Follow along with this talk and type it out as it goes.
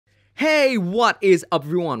Hey, what is up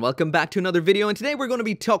everyone? Welcome back to another video, and today we're going to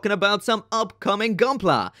be talking about some upcoming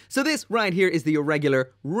gunpla. So this right here is the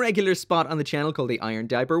regular spot on the channel called the Iron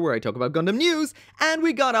Diaper, where I talk about Gundam news, and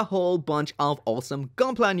we got a whole bunch of awesome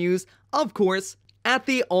gunpla news, of course, at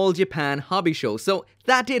the All Japan Hobby Show. So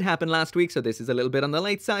that did happen last week, so this is a little bit on the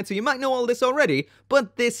late side, so you might know all this already,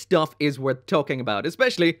 but this stuff is worth talking about,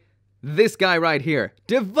 especially this guy right here.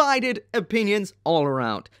 Divided opinions all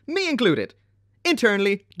around, me included.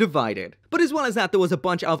 Internally divided. But as well as that, there was a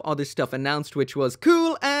bunch of other stuff announced which was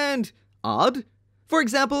cool and odd. For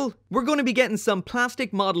example, we're going to be getting some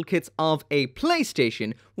plastic model kits of a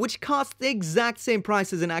PlayStation, which costs the exact same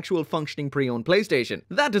price as an actual functioning pre-owned PlayStation.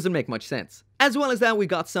 That doesn't make much sense. As well as that, we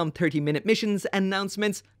got some 30-minute missions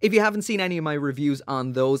announcements. If you haven't seen any of my reviews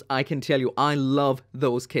on those, I can tell you I love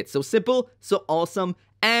those kits. So simple, so awesome,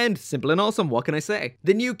 and simple and awesome, what can I say?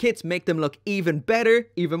 The new kits make them look even better,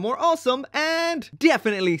 even more awesome, and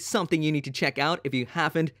definitely something you need to check out if you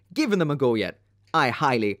haven't given them a go yet. I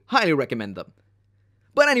highly recommend them.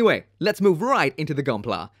 But anyway, let's move right into the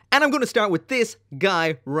gunpla. And I'm going to start with this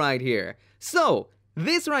guy right here. So,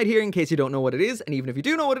 this right here, in case you don't know what it is, and even if you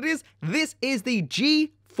do know what it is, this is the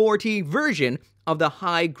G40 version of the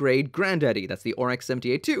high-grade Granddaddy. That's the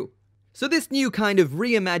RX-78-2. So this new kind of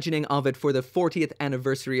reimagining of it for the 40th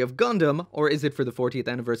anniversary of Gundam, or is it for the 40th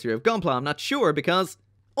anniversary of Gunpla? I'm not sure, because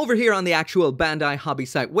over here on the actual Bandai hobby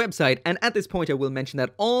site website, and at this point I will mention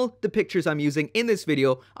that all the pictures I'm using in this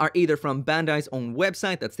video are either from Bandai's own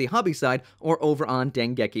website, that's the hobby site, or over on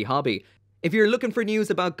Dengeki Hobby. If you're looking for news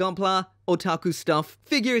about Gunpla, otaku stuff,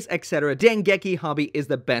 figures, etc., Dengeki Hobby is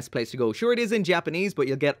the best place to go. Sure, it is in Japanese, but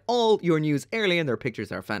you'll get all your news early and their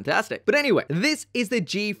pictures are fantastic. But anyway, this is the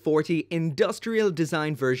G40 industrial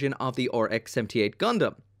design version of the RX-78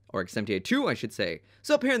 Gundam. RX-78-2, I should say.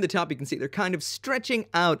 So up here in the top, you can see they're kind of stretching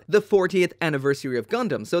out the 40th anniversary of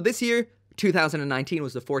Gundam. So this year, 2019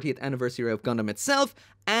 was the 40th anniversary of Gundam itself,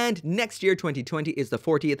 and next year, 2020, is the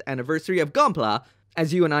 40th anniversary of Gunpla.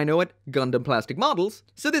 As you and I know it, Gundam plastic models.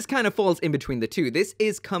 So this kind of falls in between the two. This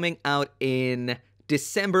is coming out in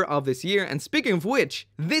December of this year, and speaking of which,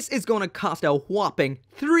 this is going to cost a whopping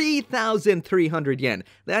 3,300 yen.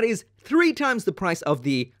 That is 3 times the price of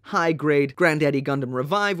the high-grade Granddaddy Gundam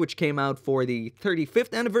Revive, which came out for the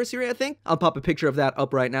 35th anniversary, I think. I'll pop a picture of that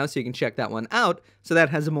up right now so you can check that one out. So that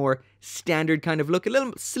has a more standard kind of look, a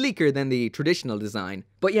little sleeker than the traditional design.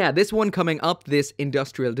 But yeah, this one coming up, this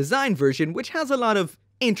industrial design version, which has a lot of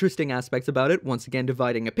interesting aspects about it, once again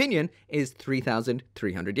dividing opinion, is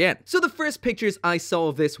 3,300 yen. So the first pictures I saw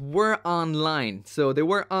of this were online. So they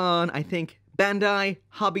were on, I think, Bandai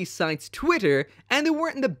Hobby Site's Twitter, and they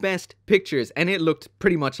weren't the best pictures, and it looked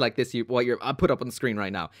pretty much like this, I put up on the screen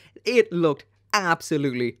right now. It looked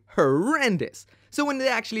absolutely horrendous. So when they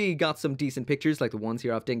actually got some decent pictures, like the ones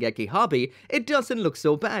here off Dengeki Hobby, it doesn't look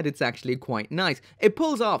so bad, it's actually quite nice. It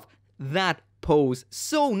pulls off that pose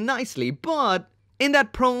so nicely, but in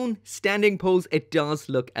that prone, standing pose, it does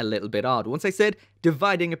look a little bit odd. Once I said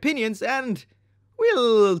dividing opinions, and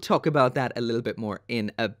we'll talk about that a little bit more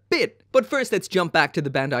in a bit. But first, let's jump back to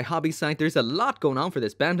the Bandai hobby site. There's a lot going on for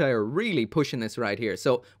this. Bandai are really pushing this right here.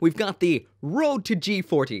 So we've got the Road to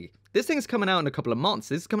G40. This thing's coming out in a couple of months.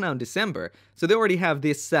 This is coming out in December. So they already have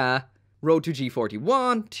this Road to G40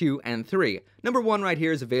 1, 2, and 3. Number 1 right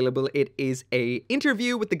here is available. It is an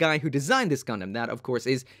interview with the guy who designed this Gundam. That, of course,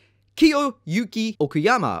 is Kiyoyuki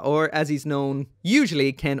Okuyama, or as he's known,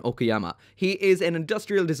 usually Ken Okuyama. He is an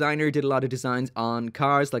industrial designer, did a lot of designs on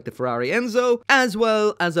cars like the Ferrari Enzo, as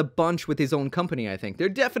well as a bunch with his own company, I think. They're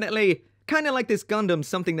definitely kind of like this Gundam,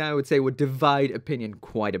 something that I would say would divide opinion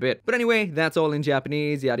quite a bit. But anyway, that's all in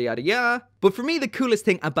Japanese, yada yada yada. But for me, the coolest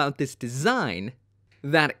thing about this design,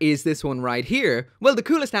 that is this one right here. Well, the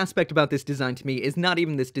coolest aspect about this design to me is not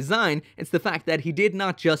even this design, it's the fact that he did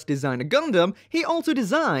not just design a Gundam, he also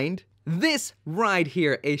designed this right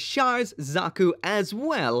here, a Char's Zaku, as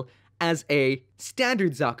well as a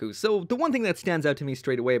standard Zaku. So the one thing that stands out to me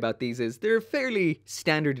straight away about these is they're fairly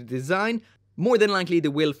standard design. More than likely they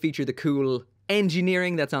will feature the cool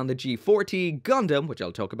engineering that's on the G40 Gundam, which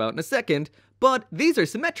I'll talk about in a second, but these are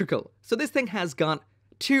symmetrical. So this thing has got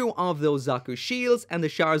 2 of those Zaku shields, and the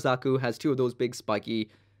Char Zaku has 2 of those big spiky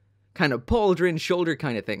kind of pauldron shoulder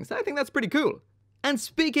kind of things. I think that's pretty cool. And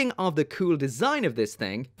speaking of the cool design of this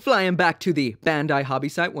thing, flying back to the Bandai hobby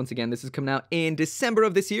site, once again this is coming out in December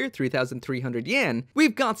of this year, 3,300 yen,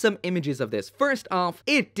 we've got some images of this. First off,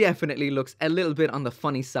 it definitely looks a little bit on the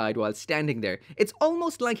funny side while standing there. It's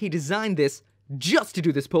almost like he designed this just to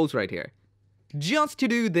do this pose right here. Just to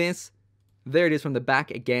do this There it is from the back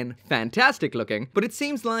again, fantastic looking, but it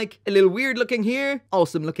seems like a little weird looking here,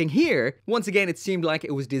 awesome looking here. Once again, it seemed like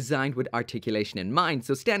it was designed with articulation in mind,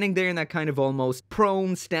 so standing there in that kind of almost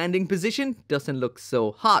prone standing position doesn't look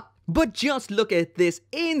so hot. But just look at this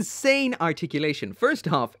insane articulation. First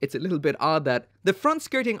off, it's a little bit odd that the front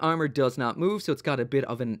skirting armor does not move, so it's got a bit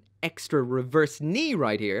of an extra reverse knee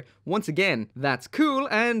right here. Once again, that's cool,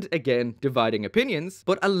 and again, dividing opinions,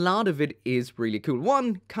 but a lot of it is really cool.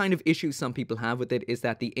 One kind of issue some people have with it is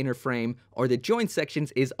that the inner frame or the joint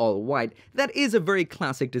sections is all white. That is a very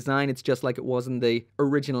classic design. It's just like it was in the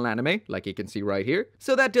original anime, like you can see right here.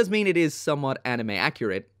 So that does mean it is somewhat anime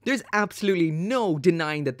accurate. There's absolutely no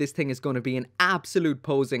denying that this thing is going to be an absolute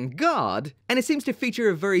posing god, and it seems to feature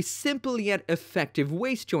a very simple yet effective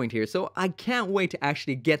waist joint here, so I can't wait to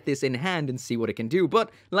actually get this in hand and see what it can do. But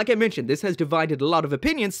like I mentioned, this has divided a lot of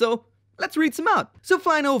opinions, so let's read some out. So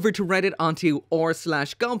flying over to Reddit onto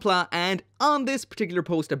r/gunpla, and on this particular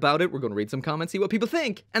post about it, we're going to read some comments, see what people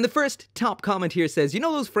think. And the first top comment here says, you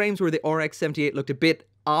know those frames where the RX-78 looked a bit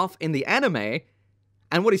off in the anime?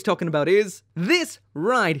 And what he's talking about is this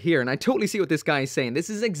right here, and I totally see what this guy is saying. This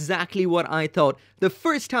is exactly what I thought the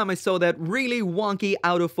first time I saw that really wonky,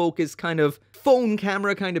 out of focus kind of phone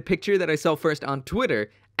camera kind of picture that I saw first on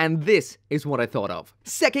Twitter. And this is what I thought of.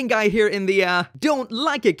 Second guy here in the don't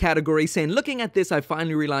like it category saying, looking at this, I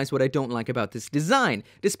finally realized what I don't like about this design.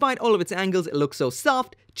 Despite all of its angles, it looks so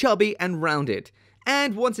soft, chubby, and rounded.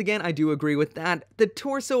 And once again, I do agree with that. The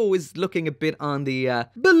torso is looking a bit on the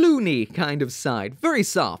balloony kind of side. Very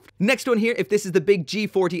soft. Next one here, if this is the big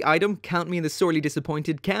G40 item, count me in the sorely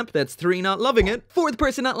disappointed camp. That's 3 not loving it. Fourth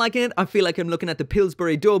person not liking it, I feel like I'm looking at the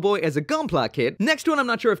Pillsbury Doughboy as a gunpla kit. Next one, I'm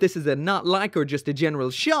not sure if this is a not like or just a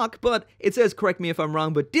general shock, but it says, correct me if I'm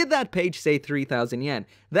wrong, but did that page say 3,000 yen?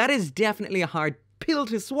 That is definitely a hard pill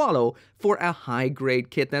to swallow for a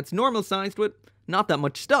high-grade kit that's normal sized with not that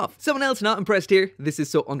much stuff. Someone else not impressed here. This is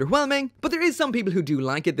so underwhelming, but there is some people who do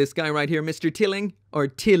like it. This guy right here, Mr. Tilling, or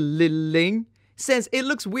Tilling, says it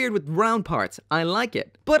looks weird with round parts. I like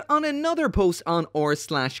it. But on another post on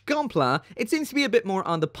r/gunpla, it seems to be a bit more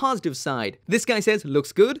on the positive side. This guy says,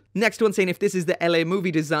 looks good. Next one saying, if this is the LA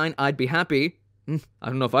movie design, I'd be happy. I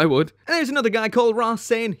don't know if I would. And there's another guy called Ross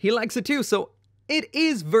saying he likes it too, so it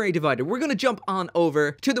is very divided. We're going to jump on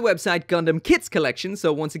over to the website Gundam Kits Collection.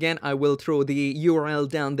 So once again, I will throw the URL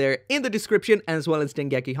down there in the description, as well as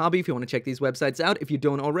Dengeki Hobby if you want to check these websites out if you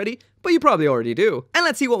don't already, but you probably already do. And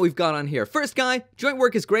let's see what we've got on here. First guy, joint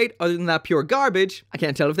work is great, other than that pure garbage. I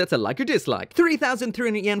can't tell if that's a like or dislike.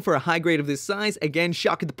 3,300 yen for a high grade of this size. Again,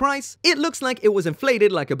 shock at the price. It looks like it was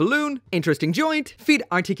inflated like a balloon. Interesting joint. Feet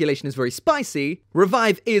articulation is very spicy.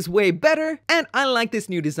 Revive is way better. And I like this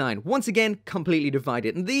new design. Once again, completely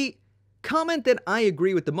divided. And the comment that I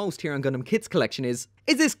agree with the most here on Gundam Kits Collection is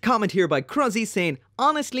this comment here by Cruzzy saying,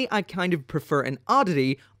 honestly, I kind of prefer an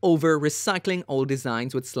oddity over recycling old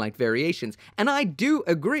designs with slight variations. And I do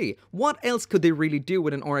agree. What else could they really do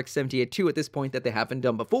with an RX-78-2 at this point that they haven't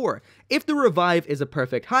done before? If the Revive is a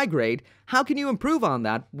perfect high grade, how can you improve on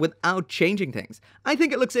that without changing things? I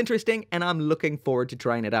think it looks interesting and I'm looking forward to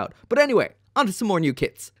trying it out. But anyway, onto some more new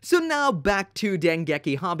kits. So now back to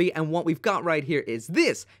Dengeki Hobby, and what we've got right here is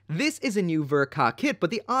this. This is a new Verka kit, but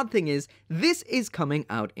the odd thing is, this is coming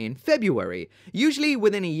out in February. Usually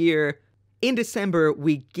within a year, in December,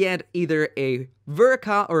 we get either a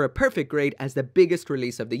Verka or a Perfect Grade as the biggest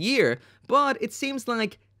release of the year, but it seems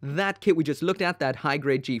like that kit we just looked at, that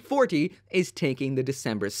high-grade G40, is taking the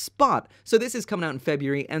December spot. So this is coming out in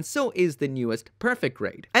February, and so is the newest Perfect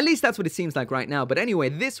Grade. At least that's what it seems like right now. But anyway,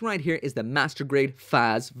 this right here is the Master Grade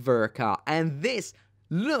FAZZ Ver, and this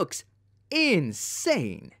looks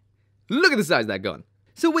insane. Look at the size of that gun.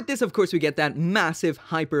 So with this, of course, we get that massive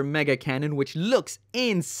hyper mega cannon, which looks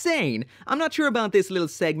insane. I'm not sure about this little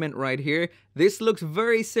segment right here. This looks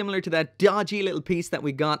very similar to that dodgy little piece that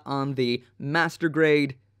we got on the Master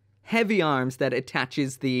Grade Heavy Arms that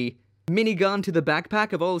attaches the minigun to the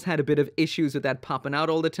backpack. I've always had a bit of issues with that popping out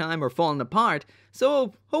all the time or falling apart,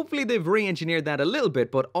 so hopefully they've re-engineered that a little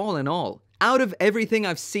bit. But all in all, out of everything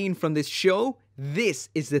I've seen from this show, this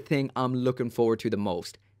is the thing I'm looking forward to the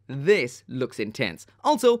most. This looks intense.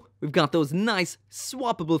 Also, we've got those nice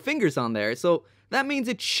swappable fingers on there, so that means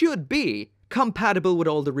it should be compatible with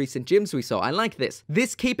all the recent gyms we saw. I like this.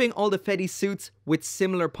 This keeping all the Fetty suits with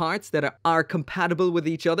similar parts that are compatible with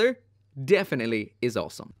each other definitely is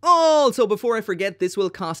awesome. Also, before I forget, this will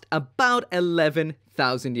cost about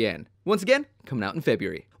 11,000 yen. Once again, coming out in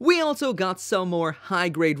February. We also got some more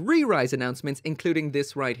high-grade re-rise announcements, including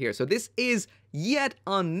this right here. So this is yet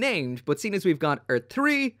unnamed, but seeing as we've got Earth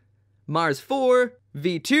 3, Mars 4,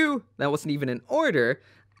 V2, that wasn't even in order,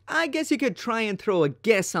 I guess you could try and throw a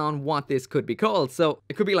guess on what this could be called. So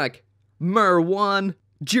it could be like Mer 1,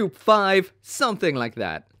 Jupe 5, something like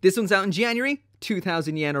that. This one's out in January,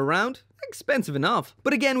 2,000 yen around. Expensive enough.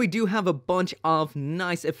 But again, we do have a bunch of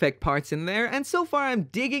nice effect parts in there, and so far I'm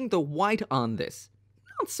digging the white on this.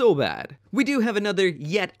 Not so bad. We do have another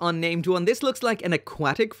yet unnamed one. This looks like an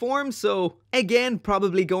aquatic form, so again,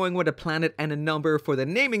 probably going with a planet and a number for the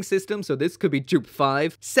naming system, so this could be Jupe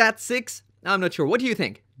 5. Sat 6, I'm not sure. What do you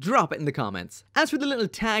think? Drop it in the comments. As for the little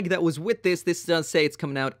tag that was with this does say it's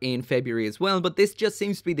coming out in February as well, but this just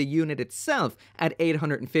seems to be the unit itself at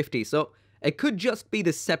 850, so it could just be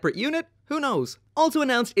the separate unit, who knows? Also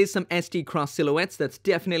announced is some SD cross silhouettes. That's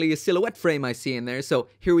definitely a silhouette frame I see in there. So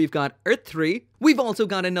here we've got Earth 3. We've also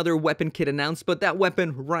got another weapon kit announced, but that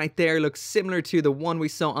weapon right there looks similar to the one we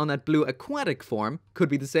saw on that blue aquatic form. Could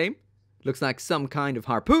be the same. Looks like some kind of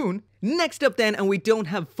harpoon. Next up then, and we don't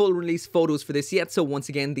have full release photos for this yet, so once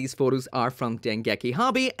again, these photos are from Dengeki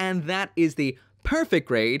Hobby, and that is the perfect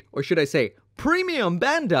grade, or should I say, premium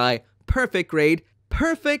Bandai perfect grade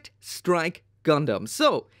Perfect Strike Gundam.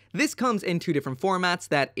 So, this comes in two different formats.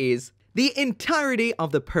 That is the entirety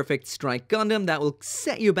of the Perfect Strike Gundam. That will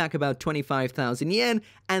set you back about 25,000 yen,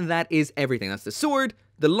 and that is everything. That's the sword,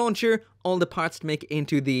 the launcher, all the parts to make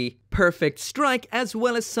into the Perfect Strike, as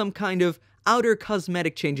well as some kind of outer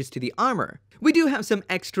cosmetic changes to the armor. We do have some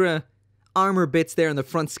extra armor bits there in the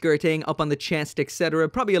front skirting, up on the chest, etc.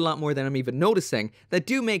 Probably a lot more than I'm even noticing, that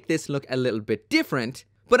do make this look a little bit different.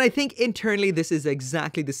 But I think internally this is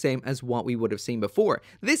exactly the same as what we would have seen before.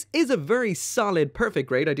 This is a very solid perfect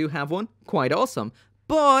grade. I do have one. Quite awesome.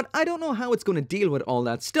 But I don't know how it's going to deal with all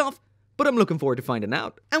that stuff. But I'm looking forward to finding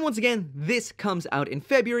out. And once again, this comes out in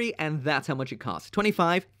February, and that's how much it costs.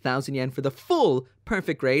 25,000 yen for the full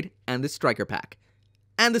perfect grade and the striker pack.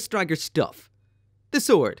 And the striker stuff. The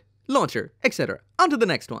sword, launcher, etc. On to the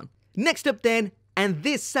next one. Next up then, and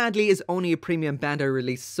this sadly is only a premium Bandai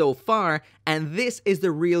release so far, and this is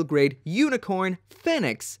the real grade Unicorn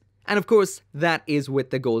Phenex. And of course, that is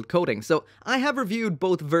with the gold coating. So I have reviewed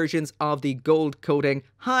both versions of the gold coating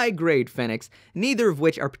high grade Phenex, neither of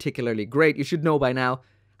which are particularly great. You should know by now,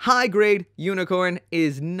 high grade Unicorn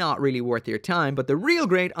is not really worth your time, but the real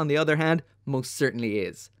grade, on the other hand, most certainly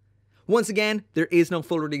is. Once again, there is no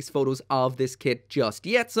full release photos of this kit just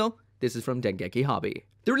yet, so this is from Dengeki Hobby.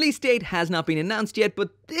 The release date has not been announced yet,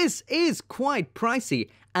 but this is quite pricey.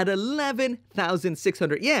 At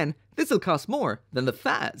 11,600 yen, this will cost more than the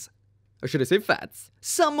FAZZ. Or should I say FAZZ?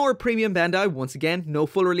 Some more premium Bandai, once again, no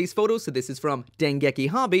full release photos, so this is from Dengeki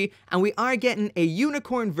Hobby, and we are getting a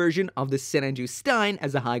unicorn version of the Senju Stein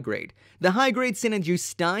as a high grade. The high grade Senju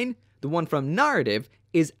Stein, the one from Narrative,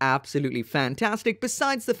 is absolutely fantastic,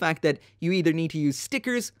 besides the fact that you either need to use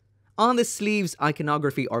stickers on the sleeves,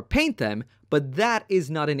 iconography, or paint them, but that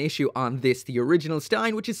is not an issue on this, the original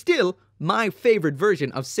Stein, which is still my favorite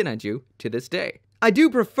version of Senju to this day. I do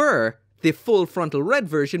prefer the full frontal red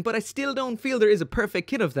version, but I still don't feel there is a perfect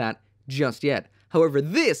kit of that just yet. However,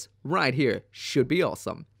 this right here should be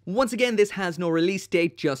awesome. Once again, this has no release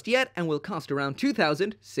date just yet and will cost around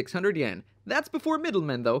 2,600 yen. That's before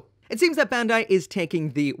middlemen though. It seems that Bandai is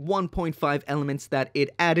taking the 1.5 elements that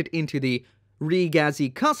it added into the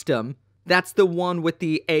Rigazi Custom. That's the one with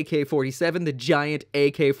the AK-47, the giant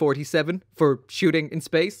AK-47 for shooting in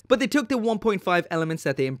space. But they took the 1.5 elements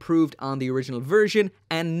that they improved on the original version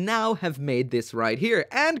and now have made this right here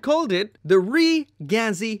and called it the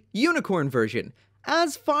Rigazi Unicorn version.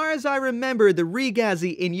 As far as I remember, the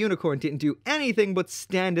Rigazi in Unicorn didn't do anything but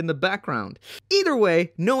stand in the background. Either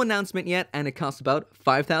way, no announcement yet, and it costs about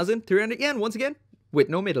 5,300 yen once again, with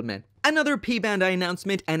no middlemen. Another P-Bandai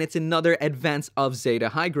announcement, and it's another advance of Zeta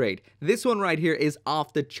High Grade. This one right here is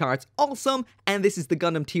off the charts awesome, and this is the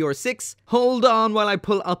Gundam TR6. Hold on while I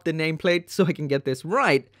pull up the nameplate so I can get this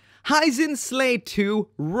right. Heisen Slay 2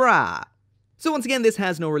 Ra. So once again, this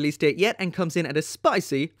has no release date yet and comes in at a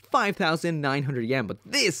spicy 5,900 yen, but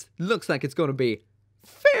this looks like it's going to be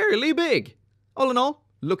fairly big. All in all,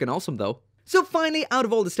 looking awesome though. So finally, out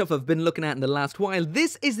of all the stuff I've been looking at in the last while,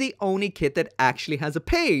 this is the only kit that actually has a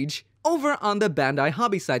page over on the Bandai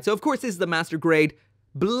Hobby site. So of course, this is the Master Grade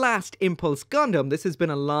Blast Impulse Gundam. This has been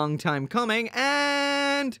a long time coming,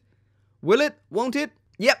 and will it? Won't it?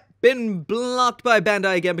 Yep, been blocked by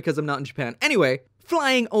Bandai again because I'm not in Japan. Anyway,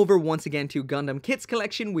 flying over once again to Gundam Kits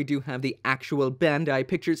Collection, we do have the actual Bandai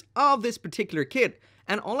pictures of this particular kit,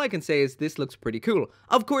 and all I can say is this looks pretty cool.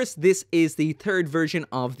 Of course, this is the third version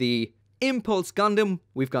of the Impulse Gundam.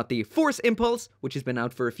 We've got the Force Impulse, which has been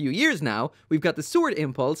out for a few years now. We've got the Sword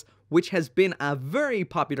Impulse, which has been a very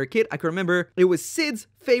popular kit. I can remember it was Sid's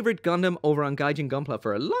favorite Gundam over on Gaijin Gunpla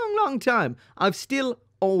for a long time. I've still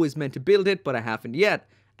always meant to build it, but I haven't yet.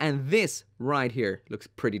 And this right here looks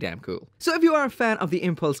pretty damn cool. So if you are a fan of the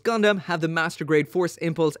Impulse Gundam, have the Master Grade Force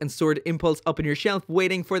Impulse and Sword Impulse up on your shelf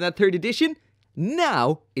waiting for that 3rd edition,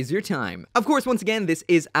 now is your time. Of course, once again, this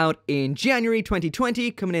is out in January 2020,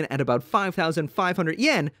 coming in at about 5,500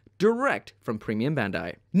 yen, direct from Premium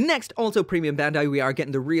Bandai. Next, also Premium Bandai, we are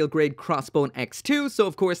getting the Real Grade Crossbone X2, so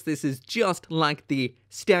of course this is just like the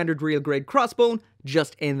standard Real Grade Crossbone,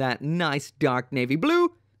 just in that nice dark navy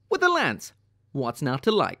blue, with a lance. What's not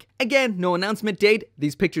to like? Again, no announcement date,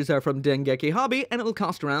 these pictures are from Dengeki Hobby, and it will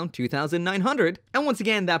cost around 2,900, and once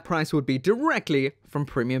again, that price would be directly from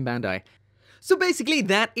Premium Bandai. So basically,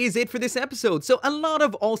 that is it for this episode. So a lot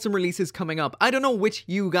of awesome releases coming up. I don't know which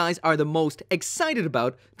you guys are the most excited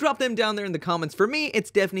about. Drop them down there in the comments. For me,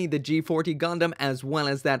 it's definitely the G40 Gundam as well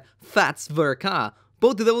as that FAZZ Ver.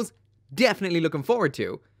 Both of those, definitely looking forward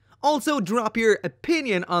to. Also, drop your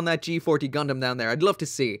opinion on that G40 Gundam down there. I'd love to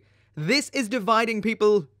see. This is dividing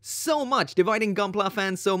people so much, dividing Gunpla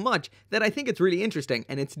fans so much, that I think it's really interesting.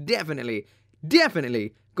 And it's definitely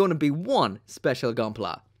going to be one special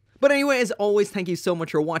Gunpla. But anyway, as always, thank you so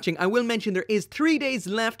much for watching. I will mention there is 3 days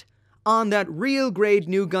left on that Real Grade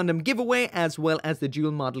New Gundam giveaway, as well as the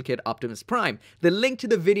Dual Model Kit Optimus Prime. The link to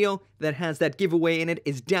the video that has that giveaway in it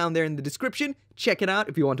is down there in the description. Check it out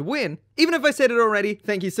if you want to win. Even if I said it already,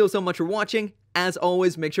 thank you so much for watching. As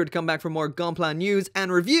always, make sure to come back for more Gunpla news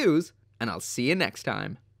and reviews, and I'll see you next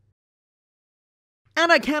time.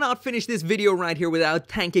 And I cannot finish this video right here without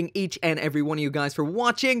thanking each and every one of you guys for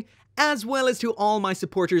watching, as well as to all my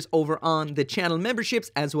supporters over on the channel memberships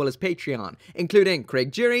as well as Patreon, including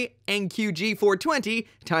Craig Jury, NQG420,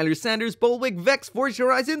 Tyler Sanders, Bolwick, Vex, Forge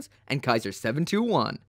Horizons, and Kaiser721.